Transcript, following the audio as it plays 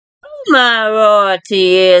my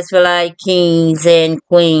royalty Israelite kings and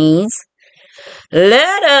queens.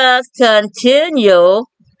 Let us continue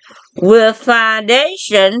with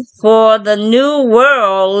Foundation for the New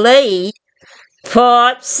World laid,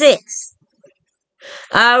 Part 6.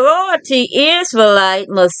 Our royalty Israelite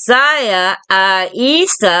Messiah,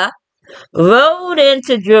 Isa, rode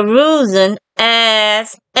into Jerusalem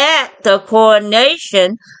as at the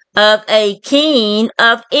coronation of a king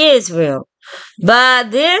of Israel. By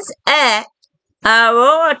this act, our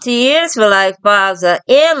royalty Israelite father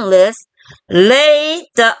endless laid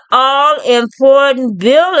the all-important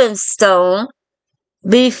building stone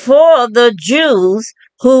before the Jews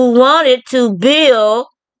who wanted to build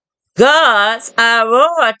God's, our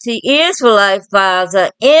royalty Israelite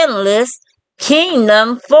father endless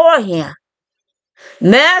kingdom for him.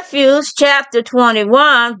 Matthew chapter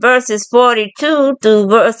 21 verses 42 through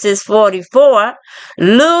verses 44,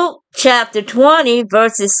 Luke chapter 20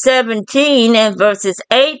 verses 17 and verses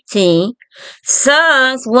 18,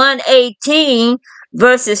 Psalms 118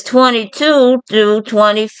 verses 22 through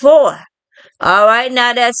 24. All right,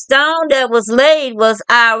 now that stone that was laid was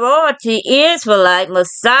our royalty Israelite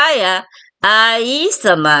Messiah,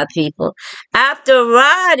 Isa, my people. After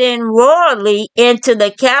riding royally into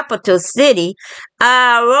the capital city,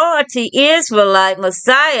 our royalty Israelite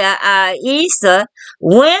Messiah, Isa,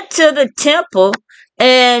 went to the temple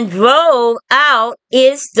and drove out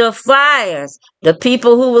its defiers, the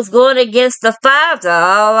people who was going against the Father.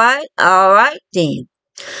 All right then.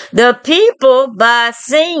 The people, by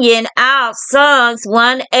singing out Psalms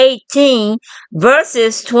 118,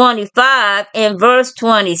 verses 25 and verse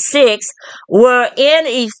 26, were in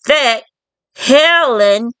effect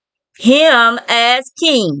hailing him as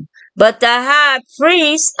king. But the high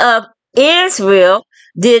priest of Israel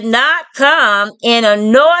did not come and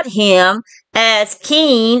anoint him as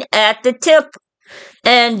king at the temple,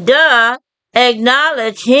 and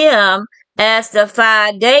acknowledge him as the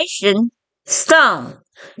foundation stone,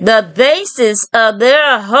 the basis of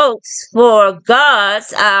their hopes for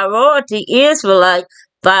God's, our royalty Israelite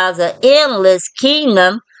father endless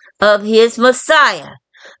kingdom of his Messiah.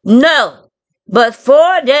 No, but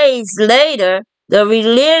 4 days later, the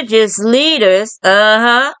religious leaders,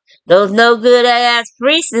 those no good ass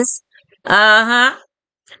priests,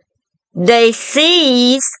 they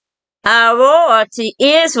seized our royalty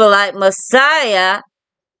Israelite Messiah,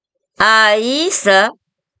 Isa,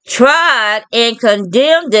 tried and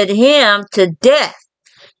condemned him to death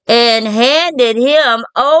and handed him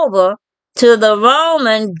over to the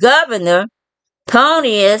Roman governor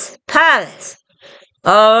Pontius Pilate.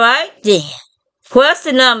 All right then.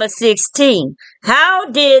 Question number 16. How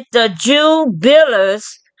did the Jew builders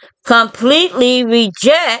completely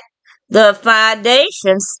reject the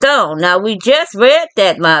foundation stone? Now we just read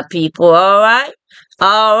that, my people. All right.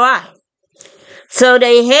 So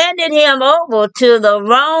they handed him over to the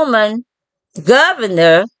Roman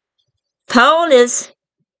governor Pontius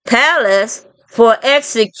Pilate for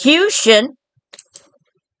execution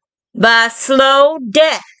by slow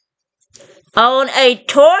death on a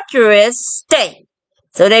torturous stake.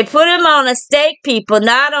 So they put him on a stake, people,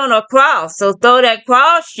 not on a cross. So throw that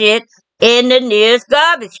cross shit in the nearest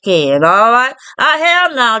garbage can, all right?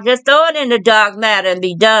 Hell no, just throw it in the dark matter and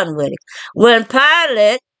be done with it. When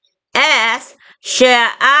Pilate asked,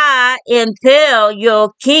 shall I impale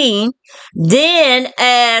your king? Then,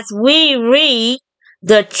 as we read,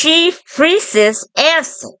 the chief priestess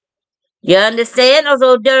answered, you understand, those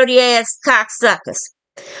old dirty ass cocksuckers?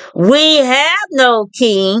 We have no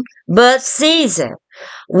king but Caesar.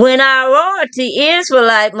 When our royalty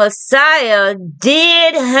Israelite Messiah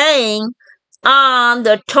did hang on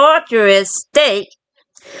the torturous stake,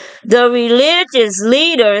 the religious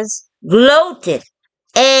leaders gloated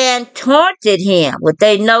and taunted him with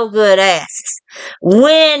their no good asses.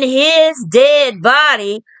 When his dead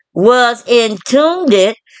body was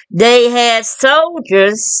entombed, they had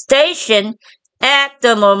soldiers stationed at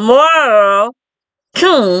the memorial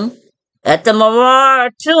tomb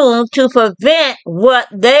to prevent what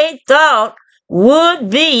they thought would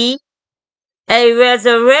be a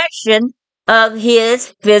resurrection of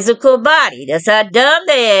his physical body. That's how dumb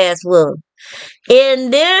their ass was.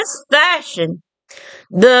 In this fashion,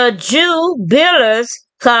 the Jew builders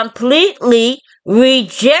completely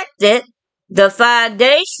rejected the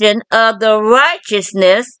foundation of the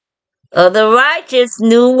righteousness of the righteous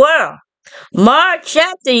new world. Mark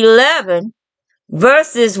chapter 11,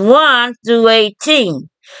 verses 1 through 18.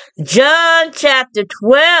 John chapter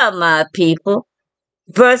 12, my people,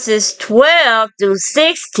 verses 12 through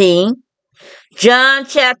 16. John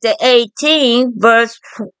chapter 18, verse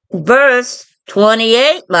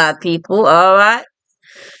 28, my people, all right?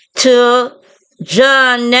 to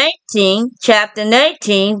John 19, chapter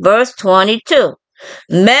 19, verse 22.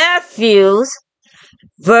 Matthew's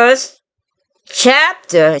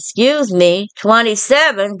chapter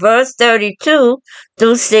 27, verse 32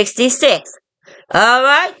 through 66. All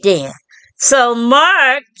right then. So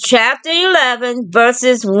Mark chapter 11,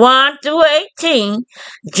 verses 1 through 18,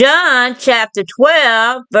 John chapter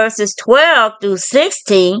 12, verses 12 through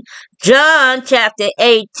 16, John chapter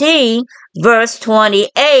 18, verse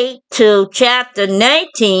 28 to chapter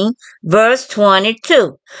 19, verse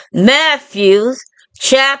 22. Matthew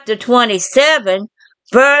chapter 27,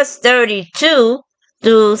 verse 32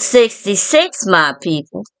 through 66, my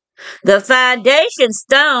people. The foundation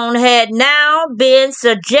stone had now been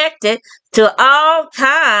subjected to all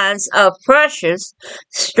kinds of pressures,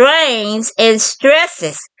 strains, and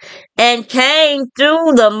stresses, and came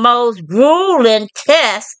through the most grueling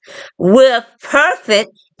tests with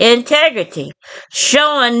perfect integrity,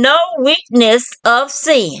 showing no weakness of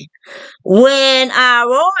sin. When our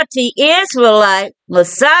royalty Israelite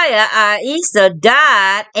Messiah Isa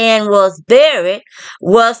died and was buried,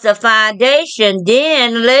 was the foundation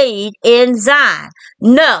then laid in Zion?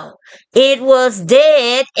 No, it was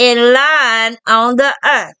dead and lying on the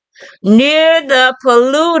earth, near the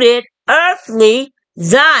polluted earthly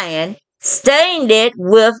Zion, stained it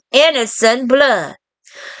with innocent blood.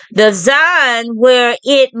 The Zion where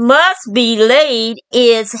it must be laid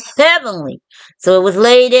is heavenly. So it was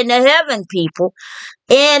laid in the heaven, people,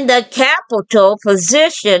 in the capital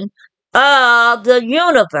position of the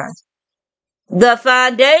universe. The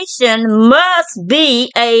foundation must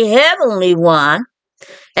be a heavenly one,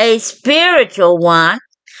 a spiritual one.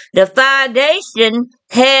 The foundation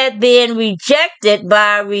had been rejected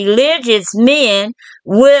by religious men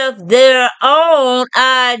with their own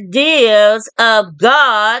ideas of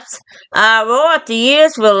God's, our royalty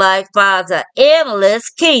Israelite Father, endless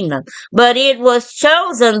kingdom. But it was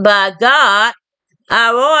chosen by God,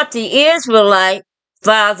 our royalty Israelite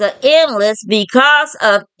Father, endless because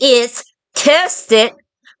of its tested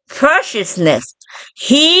preciousness.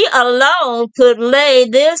 He alone could lay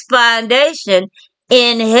this foundation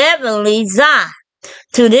in heavenly Zion.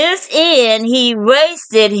 To this end, he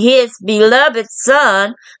raised his beloved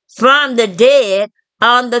Son from the dead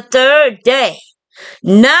on the third day.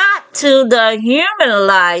 Not to the human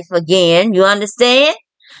life again, you understand?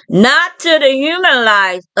 Not to the human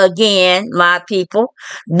life again, my people,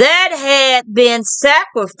 that had been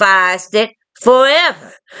sacrificed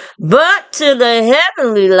forever, but to the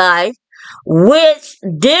heavenly life which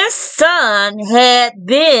this Son had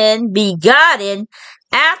been begotten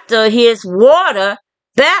after his water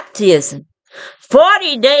baptism.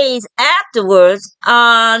 40 days afterwards,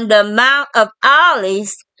 on the Mount of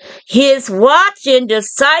Olives, his watching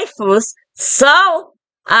disciples saw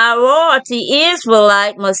our royalty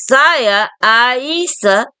Israelite Messiah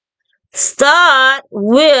Isa start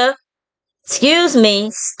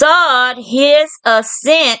his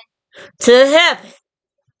ascent to heaven,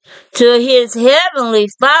 to his heavenly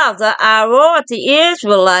Father, our royalty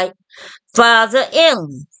Israelite Father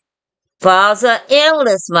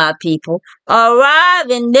endless, my people.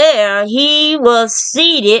 Arriving there, he was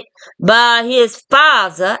seated by his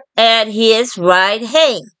Father at his right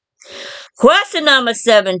hand. Question number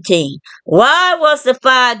 17. Why was the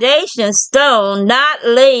foundation stone not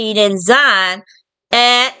laid in Zion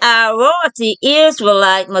at our royalty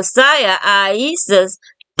Israelite Messiah Isa's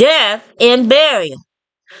death and burial?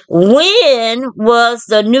 When was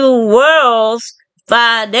the new world's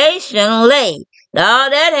foundation laid? All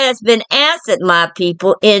that has been answered, my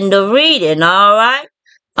people, in the reading, all right?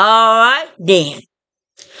 All right, then.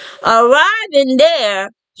 Arriving there,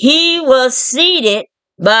 he was seated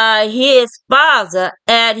by his Father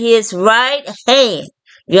at his right hand.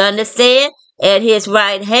 You understand? At his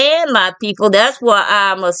right hand, my people, that's where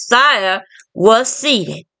our Messiah was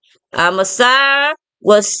seated. Our Messiah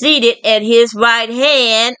was seated at his right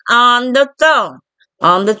hand on the throne.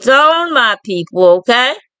 On the throne, my people,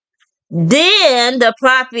 okay? Then the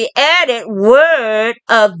prophet added word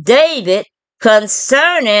of David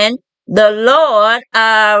concerning the Lord,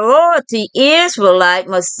 our royalty Israelite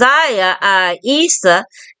Messiah Isa,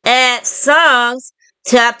 at Psalms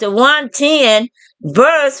chapter 110,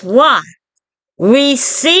 verse 1.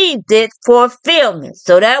 Received it fulfillment.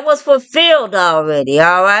 So that was fulfilled already,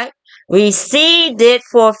 all right? Received it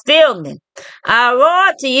fulfillment. Our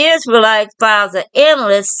royalty Israelite Father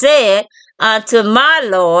endless said unto my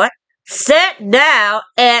Lord, sit thou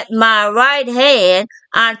at my right hand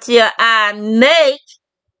until I make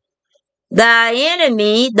thy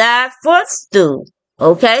enemy thy footstool.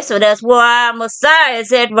 Okay, so that's where our Messiah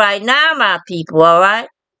is at right now, my people, all right?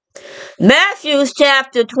 Matthew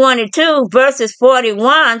chapter 22, verses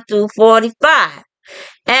 41 through 45.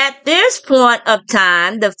 At this point of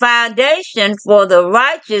time, the foundation for the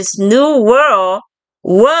righteous new world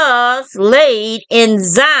was laid in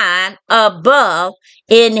Zion above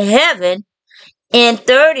in heaven in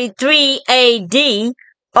 33 AD,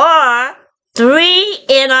 or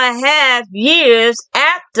 3.5 years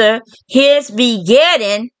after his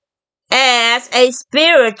begetting as a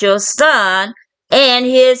spiritual son and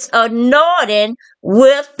his anointing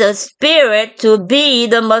with the Spirit to be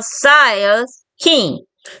the Messiah's king.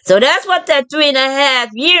 So that's what that 3.5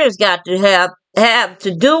 years got to have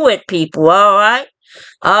to do with, people, all right?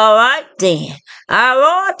 All right, then. Our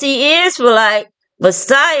royalty Israelite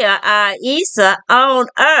Messiah, our Isa, on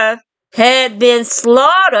earth had been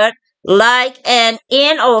slaughtered like an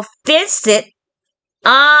inoffensive,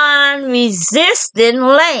 unresisting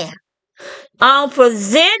lamb. On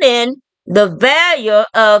presenting the value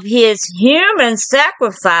of his human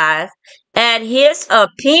sacrifice at his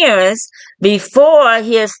appearance before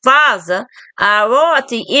his father, our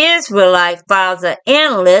royalty Israelite Father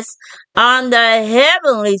endless, on the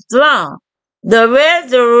heavenly throne. The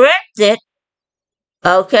resurrected,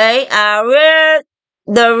 the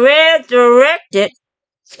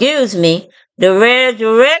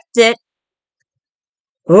resurrected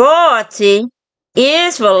royalty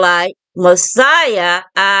Israelite Messiah,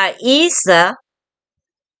 our Isa,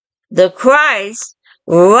 the Christ,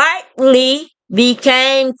 rightly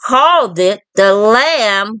became called it the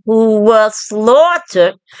Lamb who was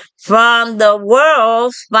slaughtered from the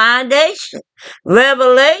world's foundation.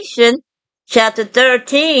 Revelation chapter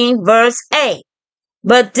 13, verse 8.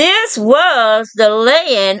 But this was the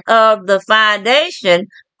laying of the foundation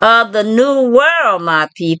of the new world, my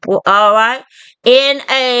people, all right? In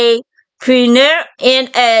a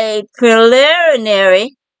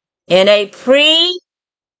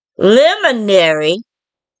preliminary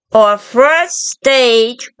or first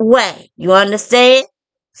stage way. You understand?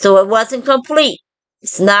 So it wasn't complete.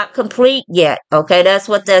 It's not complete yet. Okay, that's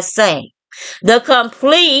what they're saying. The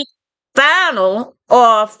complete, final,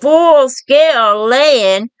 or full-scale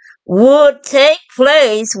laying would take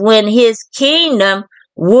place when his kingdom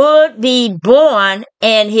would be born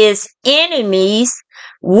and his enemies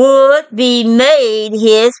would be made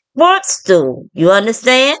his footstool. You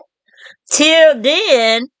understand? Till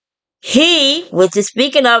then, he, which is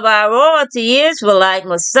speaking of our royalty Israelite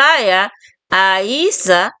Messiah,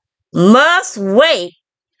 Isa, must wait,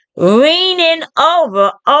 reigning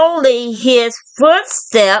over only his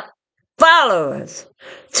footstep followers.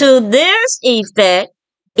 To this effect,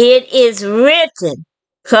 it is written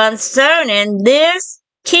concerning this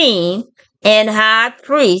king and high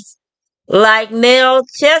priest, like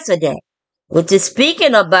Melchizedek, which is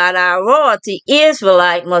speaking about our royalty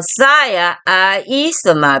Israelite Messiah, our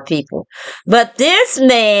Isa, my people. But this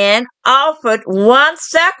man offered one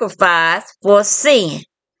sacrifice for sin.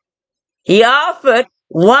 He offered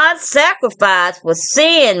one sacrifice for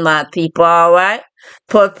sin, my people, all right,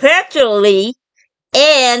 perpetually,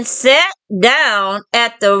 and sat down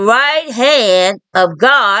at the right hand of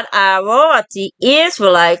God, our royalty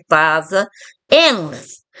Israelite Father,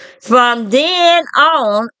 endless. From then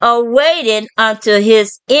on, awaiting until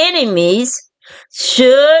his enemies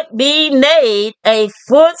should be made a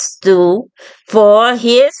footstool for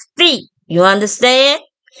his feet. You understand?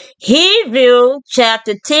 Hebrew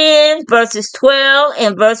chapter 10, verses 12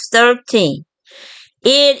 and verse 13.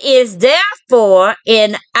 It is therefore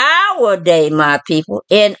in our day, my people,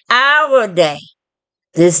 in our day,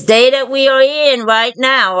 this day that we are in right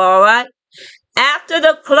now, all right, after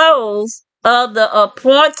the close of the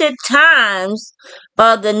appointed times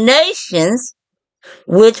of the nations,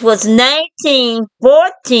 which was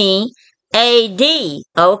 1914 AD,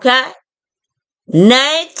 okay?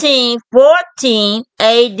 1914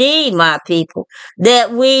 AD, my people,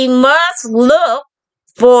 that we must look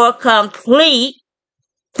for complete,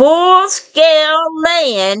 full-scale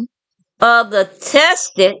laying of the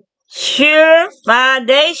tested, sure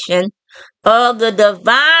foundation of the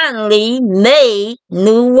divinely made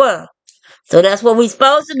new world. So that's what we're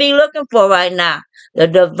supposed to be looking for right now. The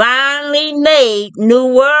divinely made new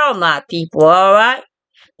world, my people, all right?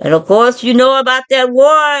 And of course, you know about that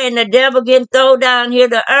war and the devil getting thrown down here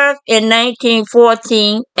to earth in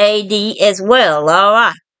 1914 AD as well, all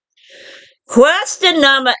right? Question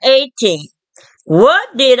number 18.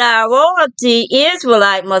 What did our royalty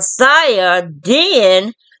Israelite Messiah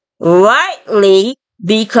then rightly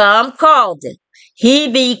become called it? He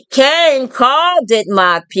became called it,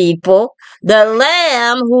 my people, the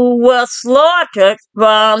Lamb who was slaughtered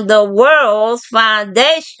from the world's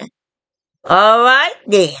foundation. All right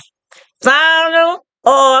then. Final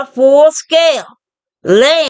or full scale land